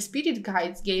 her spirit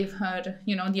guides gave her,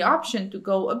 the option to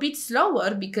go a bit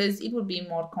slower because it would be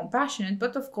more compassionate,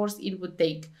 but of course it would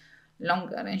take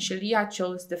longer. And Shaleia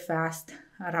chose the fast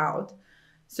route.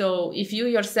 So if you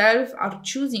yourself are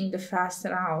choosing the fast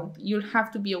route, you'll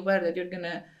have to be aware that you're going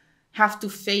to have to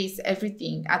face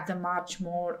everything at a much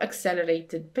more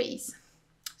accelerated pace.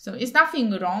 So it's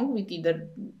nothing wrong with either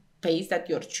pace that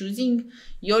you're choosing.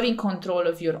 You're in control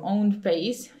of your own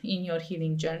pace in your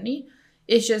healing journey.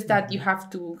 It's just that you have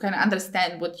to kind of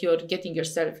understand what you're getting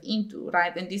yourself into,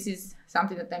 right? And this is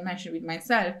something that I mentioned with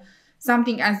myself.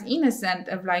 Something as innocent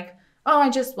of like, oh, I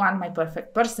just want my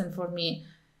perfect person for me.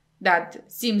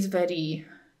 That seems very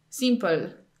simple,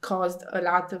 caused a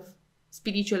lot of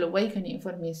spiritual awakening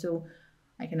for me, so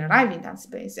I can arrive in that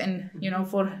space. And,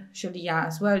 for Shaleia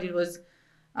as well, it was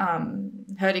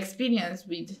her experience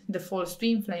with the false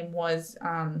twin flame was,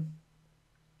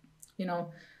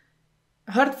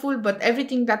 hurtful, but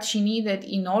everything that she needed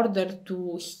in order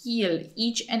to heal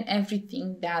each and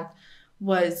everything that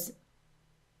was,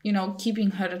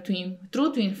 keeping her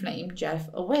true twin flame, Jeff,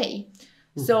 away.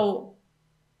 So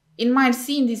it might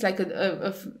seem this like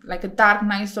a dark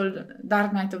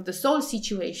night of the soul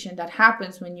situation that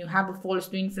happens when you have a false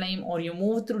twin flame or you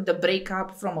move through the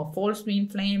breakup from a false twin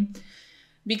flame,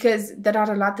 because there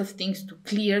are a lot of things to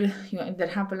clear. There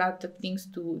have a lot of things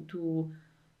to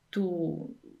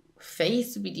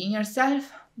face within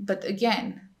yourself. But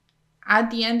again,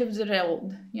 at the end of the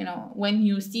road, when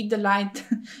you see the light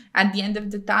at the end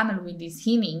of the tunnel with this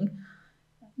healing,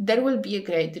 there will be a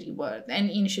great reward.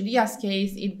 And in Shaleia's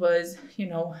case, it was,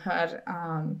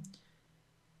 her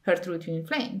true twin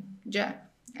flame, Jeff.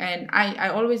 And I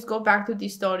always go back to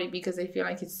this story because I feel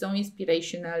like it's so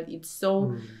inspirational. It's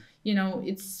so,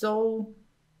 it's so,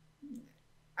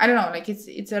 I don't know, like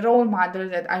it's a role model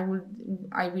that I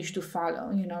wish to follow,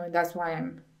 and that's why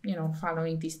I'm,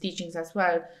 following these teachings as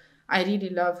well. I really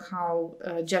love how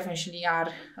Jeff and Shaleia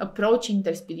are approaching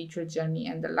their spiritual journey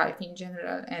and their life in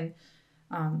general. And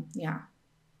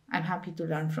I'm happy to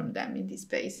learn from them in this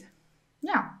space.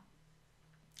 Yeah.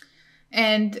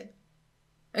 And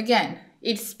again,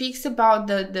 it speaks about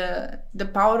the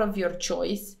power of your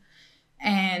choice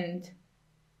and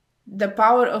the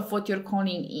power of what you're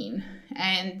calling in.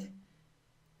 And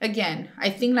again, I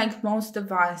think like most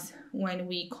of us, when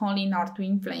we call in our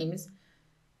twin flames,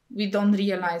 we don't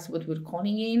realize what we're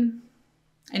calling in.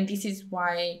 And this is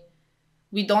why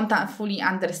we don't fully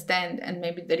understand, and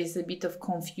maybe there is a bit of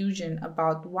confusion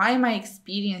about why am I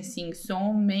experiencing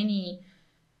so many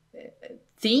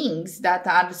things that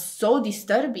are so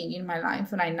disturbing in my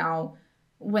life right now,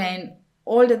 when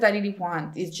all that I really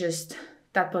want is just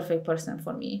that perfect person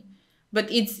for me. But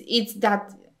it's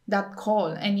that call,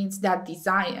 and it's that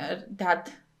desire that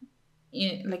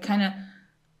like kind of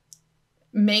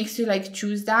makes you like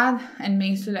choose that, and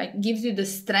makes you like gives you the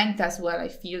strength as well, I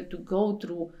feel, to go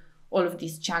through all of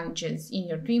these challenges in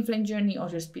your twin flame journey or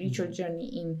your spiritual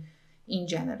journey in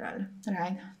general,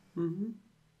 right?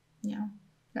 Yeah.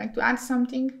 Like to add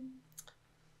something?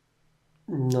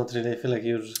 Not really. I feel like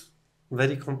you're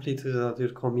very complete without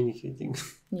your communicating.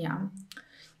 Yeah.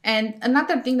 And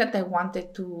another thing that I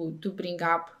wanted to bring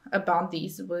up about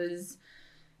this was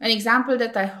an example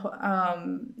that I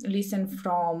listened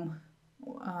from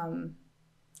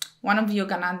one of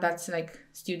Yogananda's like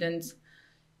students.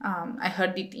 I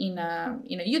heard it in a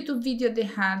YouTube video they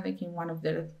had, like in one of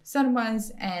their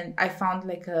sermons, and I found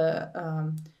like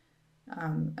an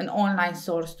online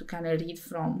source to kind of read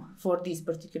from for this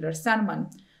particular sermon.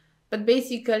 But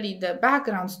basically, the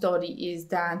background story is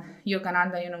that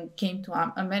Yogananda, came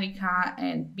to America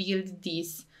and built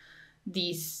these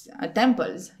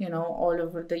temples, all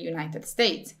over the United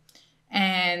States.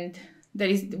 And there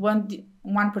is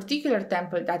one particular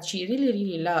temple that she really,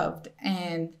 really loved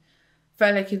and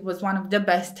felt like it was one of the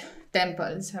best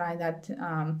temples, right, that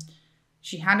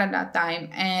she had at that time.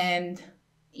 And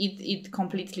it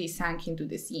completely sank into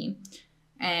the sea.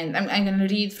 And I'm going to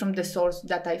read from the source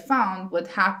that I found what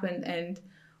happened and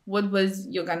what was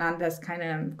Yogananda's kind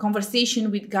of conversation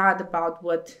with God about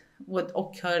what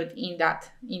occurred in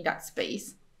that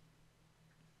space.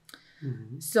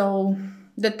 So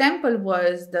the temple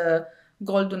was the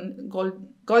golden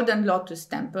lotus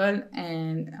temple,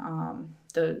 and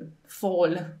the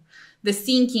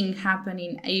sinking happened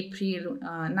in April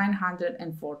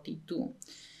 942.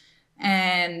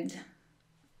 And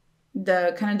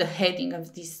the heading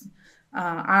of this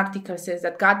article says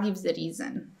that God gives the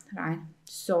reason, right?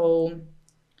 So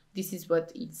this is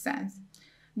what it says.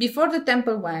 Before the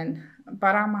temple went,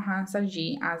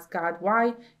 Paramahansaji asked God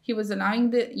why he was allowing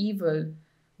the evil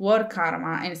war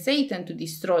karma and Satan to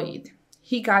destroy it.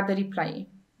 He got the reply.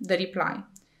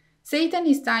 Satan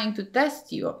is trying to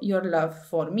test your love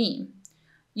for me.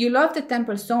 You love the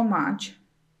temple so much,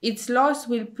 its loss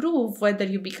will prove whether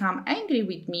you become angry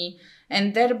with me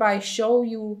and thereby show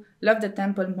you love the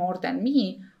temple more than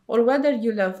me, or whether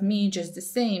you love me just the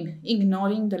same,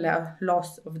 ignoring the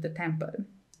loss of the temple.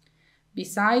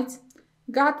 Besides,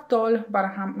 God told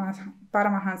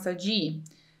Paramahansaji,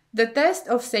 the test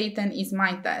of Satan is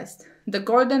my test. The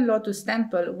golden lotus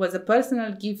temple was a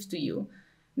personal gift to you.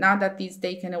 Now that it's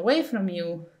taken away from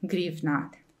you, grieve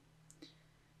not.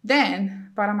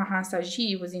 Then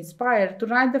Paramahansaji was inspired to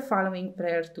write the following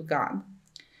prayer to God.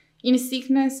 In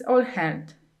sickness or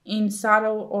health, in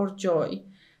sorrow or joy,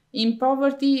 in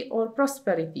poverty or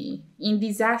prosperity, in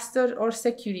disaster or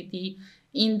security,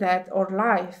 in death or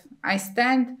life, I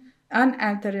stand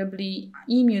unalterably,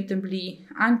 immutably,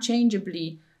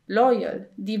 unchangeably, loyal,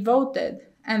 devoted,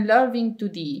 and loving to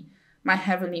Thee, my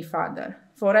Heavenly Father,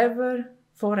 forever,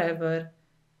 forever,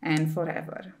 and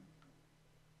forever.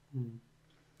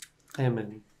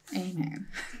 Amen. Amen.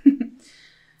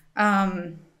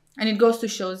 And it goes to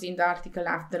show in the article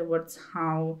afterwards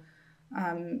how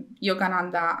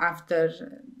Yogananda,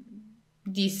 after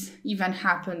this event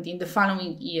happened in the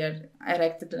following year,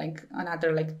 erected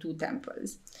another 2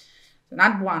 temples. So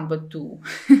not 1, but 2.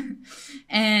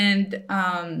 And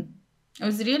I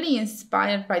was really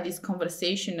inspired by this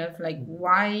conversation of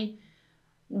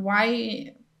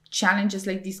why challenges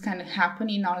like this kind of happen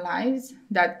in our lives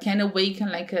that can awaken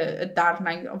a dark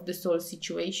night of the soul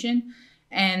situation.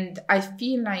 And I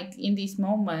feel like in these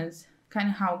moments, kind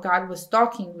of how God was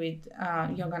talking with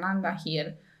Yogananda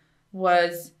here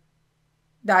was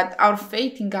that our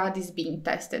faith in God is being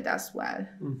tested as well.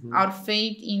 Our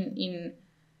faith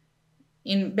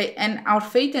and our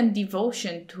faith and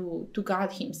devotion to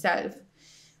God Himself.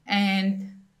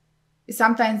 And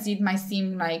sometimes it might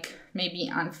seem like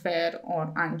maybe unfair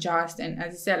or unjust. And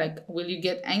as I said, will you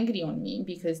get angry on me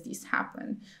because this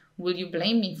happened? Will you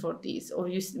blame me for this? Or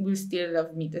you will still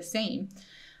love me the same?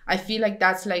 I feel like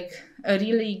that's a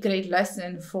really great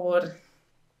lesson for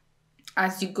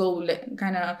as you go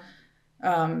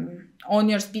on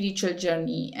your spiritual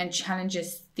journey and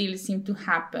challenges still seem to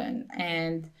happen,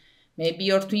 and maybe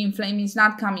your twin flame is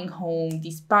not coming home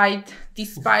despite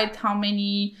how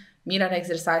many mirror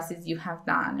exercises you have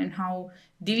done and how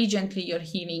diligently you're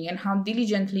healing and how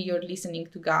diligently you're listening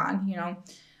to God.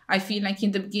 I feel like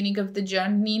in the beginning of the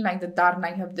journey, like the dark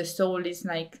night of the soul is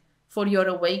like for your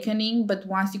awakening. But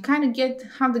once you kind of get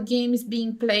how the game is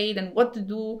being played and what to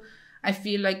do, I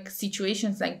feel like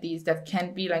situations like these that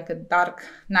can be like a dark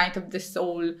night of the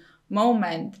soul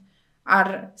moment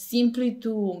are simply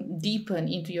to deepen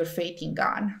into your faith in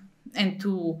God and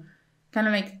to kind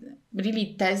of like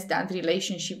really test that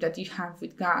relationship that you have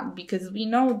with God, because we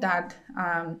know that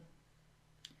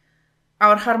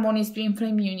our harmonious twin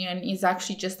flame union is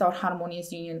actually just our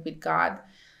harmonious union with God.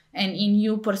 And in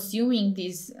you pursuing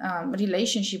this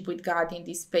relationship with God in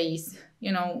this space,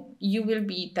 you will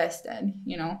be tested.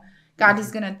 God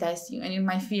is going to test you, and it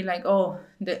might feel like, oh,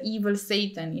 the evil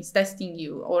Satan is testing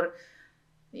you, or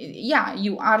yeah,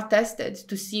 you are tested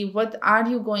to see what are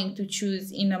you going to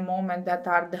choose in a moment that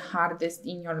are the hardest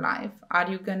in your life.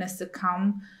 Are you going to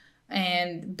succumb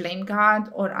and blame God,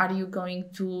 or are you going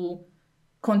to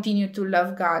continue to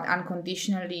love God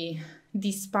unconditionally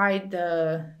despite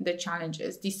the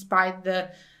challenges, despite the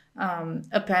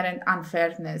apparent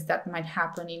unfairness that might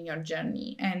happen in your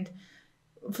journey? And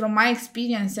from my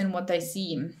experience and what I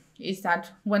see is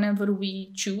that whenever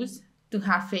we choose to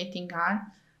have faith in God,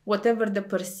 whatever the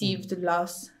perceived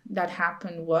loss that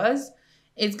happened was,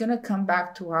 it's going to come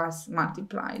back to us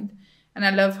multiplied. And I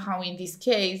love how in this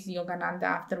case, Yogananda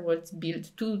afterwards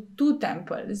built two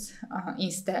temples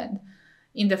instead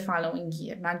in the following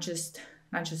year, not just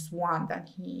one that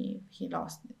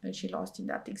she lost in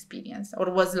that experience,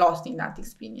 or was lost in that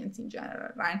experience in general,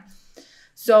 right?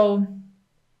 So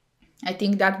I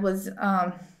think that was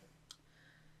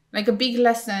like a big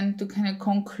lesson to kind of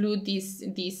conclude this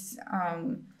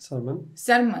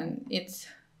sermon. It's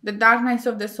the dark nights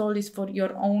of the soul is for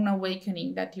your own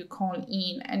awakening that you call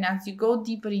in, and as you go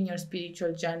deeper in your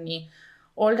spiritual journey,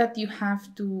 all that you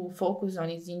have to focus on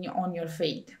is on your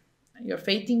faith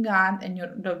in God, and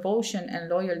your devotion and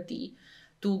loyalty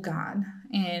to God,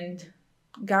 and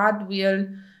God will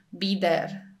be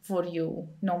there for you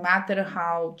no matter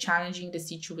how challenging the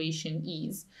situation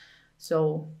is.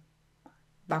 So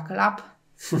buckle up.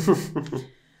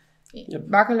 Yep.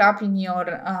 Buckle up in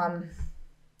your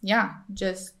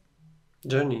just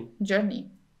journey,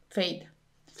 faith.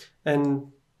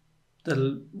 And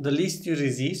the least you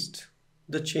resist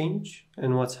the change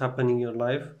and what's happening in your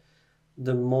life,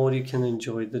 the more you can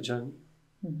enjoy the journey.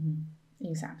 Mm-hmm.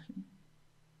 Exactly.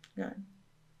 Good.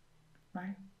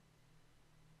 Right.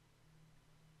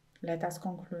 Let us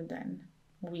conclude then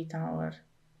with our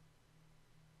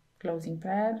closing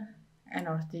prayer and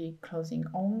our 3 closing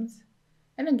ohms.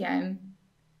 And again,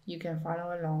 you can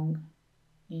follow along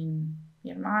in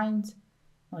your minds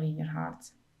or in your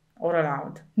hearts or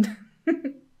aloud.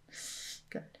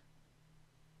 Good.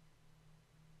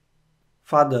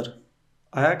 Father,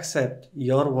 I accept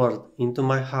your word into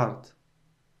my heart.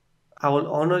 I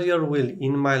will honor your will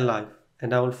in my life,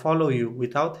 and I will follow you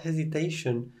without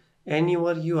hesitation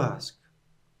anywhere you ask.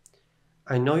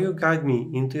 I know you guide me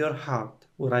into your heart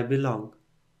where I belong.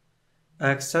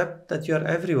 I accept that you are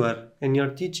everywhere and your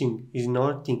teaching is in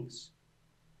all things.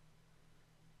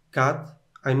 God,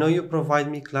 I know you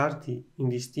provide me clarity in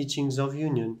these teachings of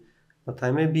union, that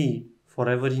I may be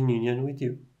forever in union with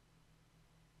you.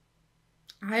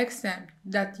 I accept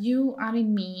that you are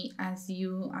in me as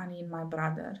you are in my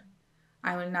brother.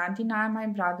 I will not deny my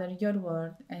brother your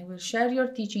word, and will share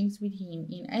your teachings with him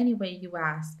in any way you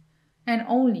ask, and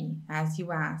only as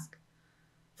you ask.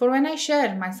 For when I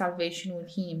share my salvation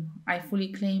with him, I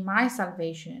fully claim my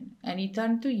salvation and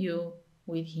return to you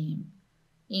with him.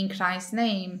 In Christ's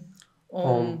name,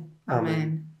 Om.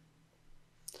 Amen.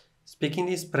 Speaking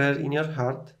this prayer in your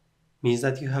heart means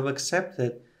that you have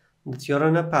accepted that you are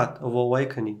on a path of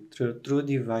awakening through your true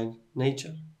divine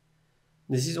nature.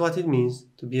 This is what it means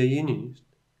to be a unionist.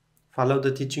 Follow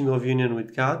the teaching of union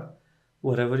with God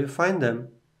wherever you find them,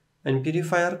 and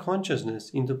purify our consciousness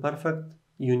into perfect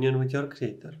union with your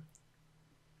Creator.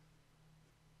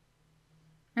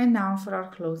 And now for our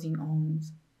closing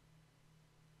ohms.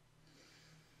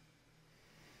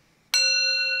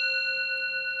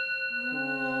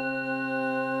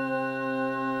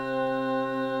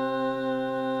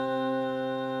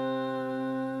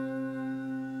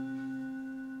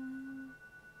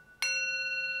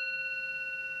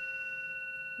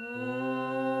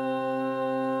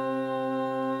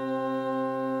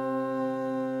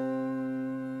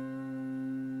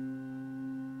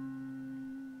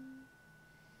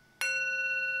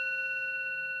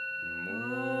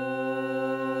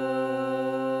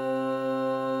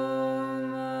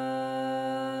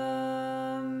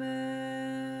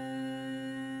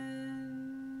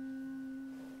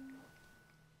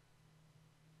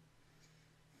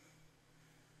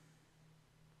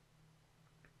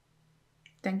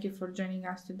 Thank you for joining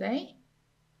us today.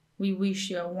 We wish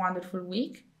you a wonderful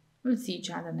week. We'll see each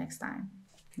other next time.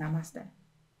 Namaste.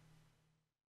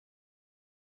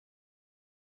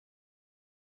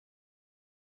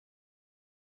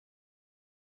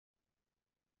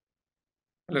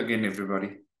 Hello again,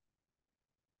 everybody.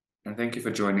 And thank you for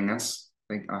joining us.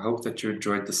 I hope that you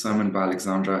enjoyed the sermon by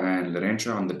Alexandra and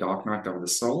Lorenzo on the dark night of the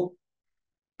soul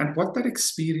and what that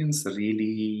experience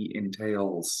really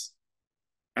entails,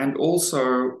 and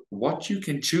also what you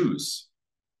can choose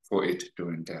for it to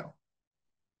entail.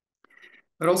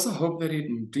 But also hope that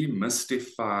it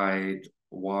demystified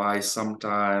why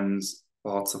sometimes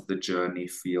parts of the journey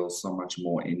feel so much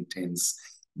more intense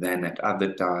than at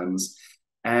other times.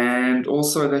 And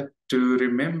also that to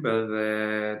remember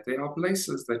that there are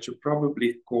places that you're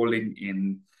probably calling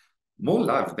in more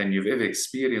love than you've ever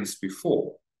experienced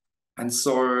before. And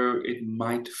so it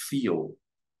might feel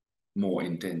more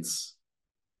intense,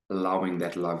 allowing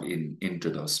that love into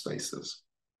those spaces.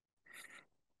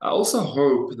 I also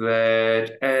hope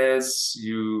that as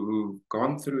you've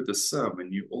gone through the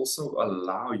sermon, you also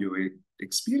allow your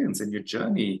experience and your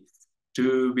journey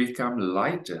to become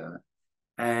lighter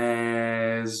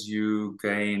as you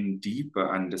gain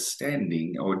deeper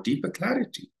understanding or deeper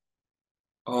clarity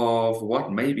of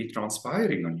what may be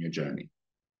transpiring on your journey.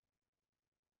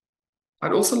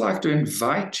 I'd also like to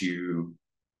invite you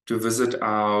to visit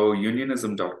our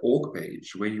unionism.org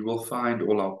page, where you will find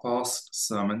all our past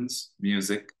sermons,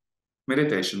 music,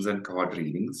 meditations, and card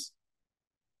readings.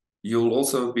 You'll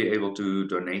also be able to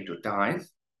donate or tithe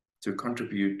to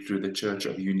contribute to the Church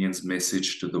of Union's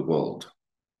message to the world.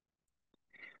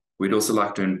 We'd also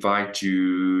like to invite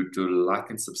you to like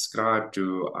and subscribe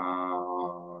to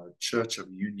our Church of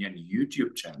Union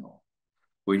YouTube channel,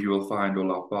 where you will find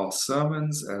all our past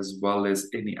sermons as well as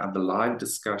any other live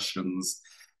discussions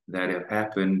that have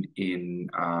happened in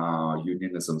our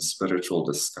Unionism Spiritual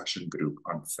Discussion group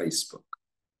on Facebook.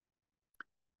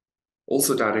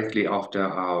 Also, directly after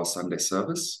our Sunday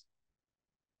service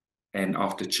and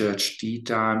after church tea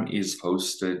time is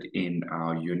hosted in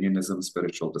our Unionism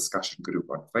Spiritual Discussion group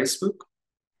on Facebook.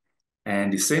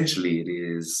 And essentially, it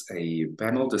is a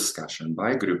panel discussion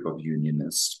by a group of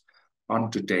unionists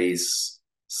on today's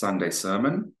Sunday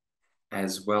sermon,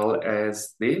 as well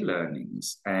as their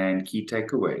learnings and key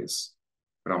takeaways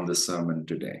from the sermon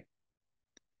today.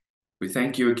 We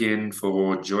thank you again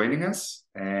for joining us,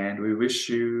 and we wish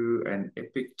you an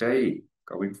epic day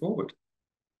going forward.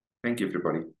 Thank you,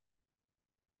 everybody.